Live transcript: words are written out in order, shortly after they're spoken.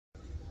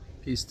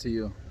Peace to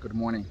you. Good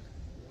morning.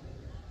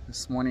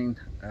 This morning,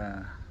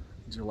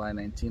 July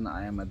 19,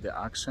 I am at the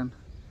auction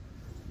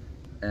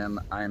and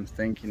I am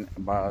thinking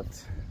about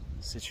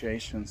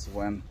situations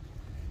when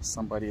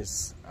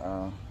somebody's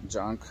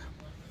junk,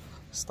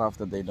 stuff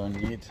that they don't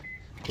need,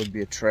 could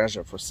be a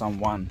treasure for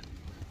someone.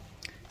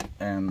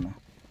 And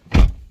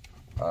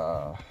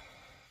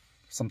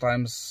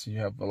sometimes you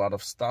have a lot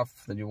of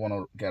stuff that you want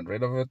to get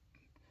rid of it,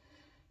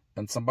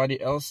 and somebody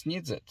else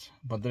needs it,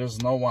 but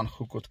there's no one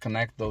who could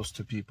connect those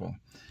two people.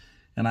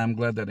 And I'm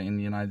glad that in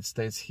the United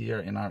States, here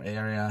in our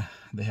area,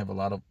 they have a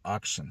lot of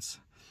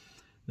auctions.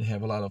 They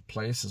have a lot of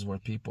places where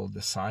people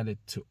decided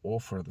to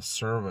offer the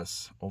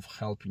service of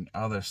helping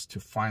others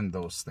to find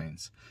those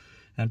things.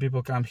 And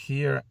people come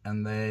here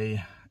and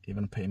they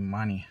even pay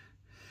money.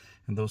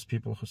 And those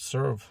people who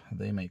serve,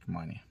 they make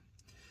money.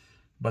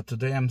 But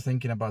today I'm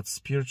thinking about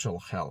spiritual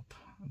help.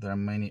 There are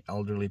many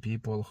elderly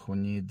people who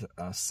need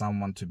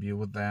someone to be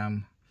with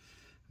them,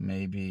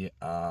 maybe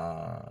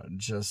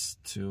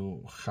just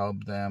to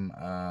help them,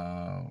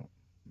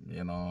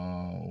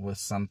 with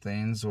some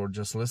things, or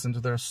just listen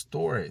to their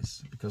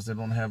stories because they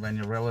don't have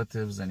any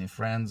relatives, any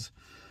friends,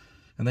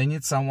 and they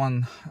need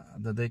someone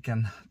that they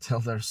can tell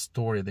their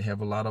story. They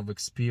have a lot of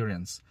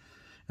experience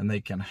and they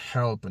can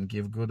help and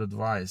give good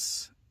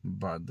advice,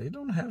 but they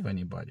don't have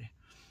anybody.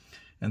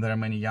 And there are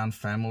many young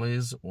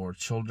families or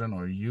children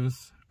or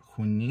youth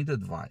who need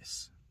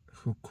advice,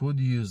 who could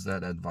use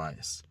that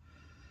advice.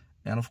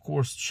 And of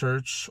course,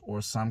 church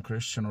or some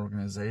Christian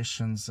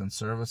organizations and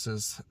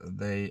services,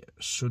 they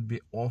should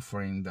be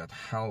offering that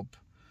help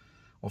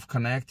of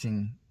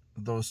connecting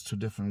those two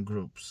different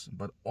groups.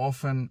 But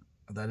often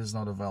that is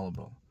not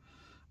available.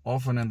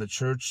 Often in the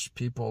church,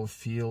 people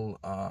feel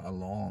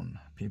alone.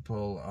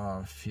 People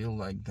feel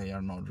like they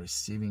are not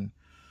receiving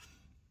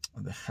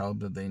the help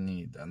that they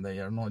need, and they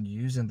are not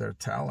using their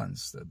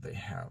talents that they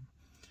have.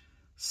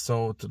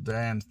 So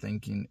today I'm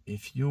thinking,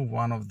 if you're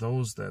one of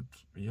those that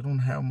you don't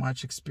have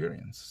much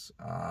experience,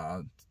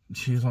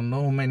 you don't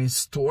know many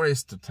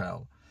stories to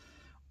tell,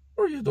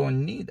 or you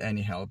don't need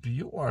any help,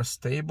 you are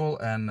stable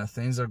and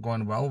things are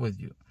going well with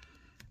you,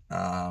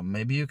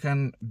 maybe you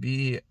can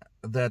be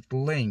that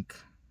link,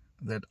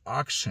 that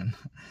auction,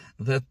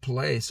 that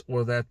place,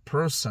 or that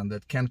person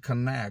that can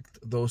connect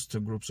those two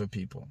groups of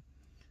people.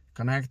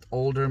 Connect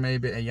older,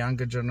 maybe a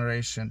younger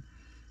generation,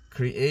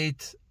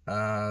 create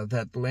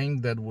that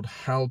link that would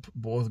help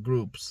both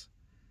groups.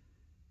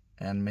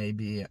 And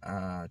maybe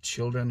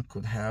children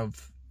could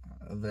have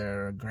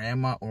their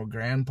grandma or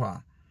grandpa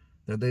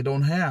that they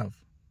don't have,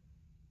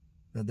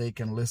 that they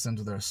can listen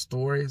to their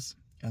stories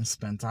and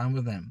spend time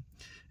with them.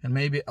 And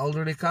maybe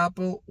elderly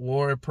couple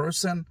or a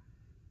person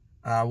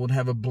would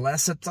have a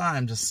blessed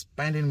time just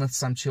spending with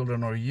some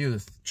children or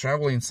youth,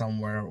 traveling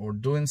somewhere or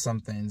doing some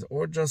things,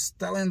 or just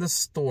telling the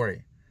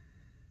story.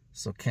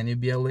 So can you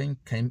be a link?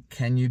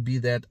 Can you be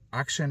that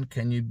action?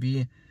 Can you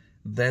be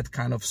that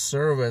kind of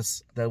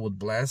service that would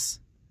bless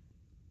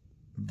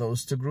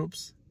those two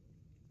groups?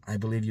 I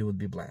believe you would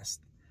be blessed.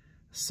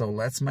 So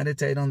let's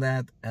meditate on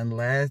that and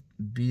let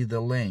be the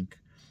link.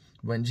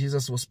 When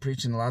Jesus was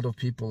preaching, a lot of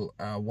people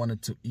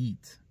wanted to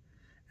eat.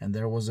 And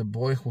there was a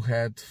boy who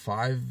had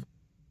 5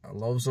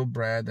 loaves of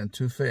bread and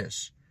 2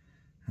 fish.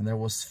 And there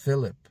was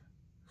Philip,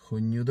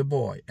 who knew the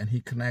boy, and he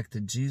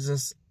connected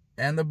Jesus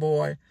and the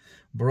boy,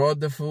 brought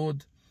the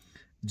food,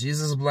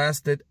 Jesus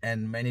blessed it,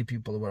 and many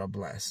people were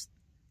blessed.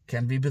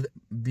 Can we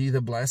be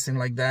the blessing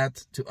like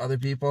that to other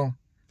people?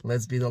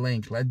 Let's be the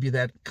link. Let's be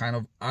that kind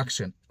of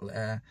action,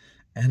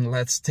 and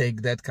let's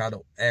take that kind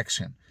of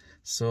action.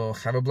 So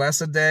have a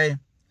blessed day.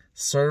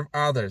 Serve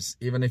others.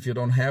 Even if you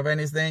don't have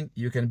anything,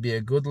 you can be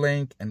a good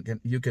link and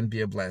you can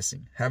be a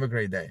blessing. Have a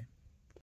great day.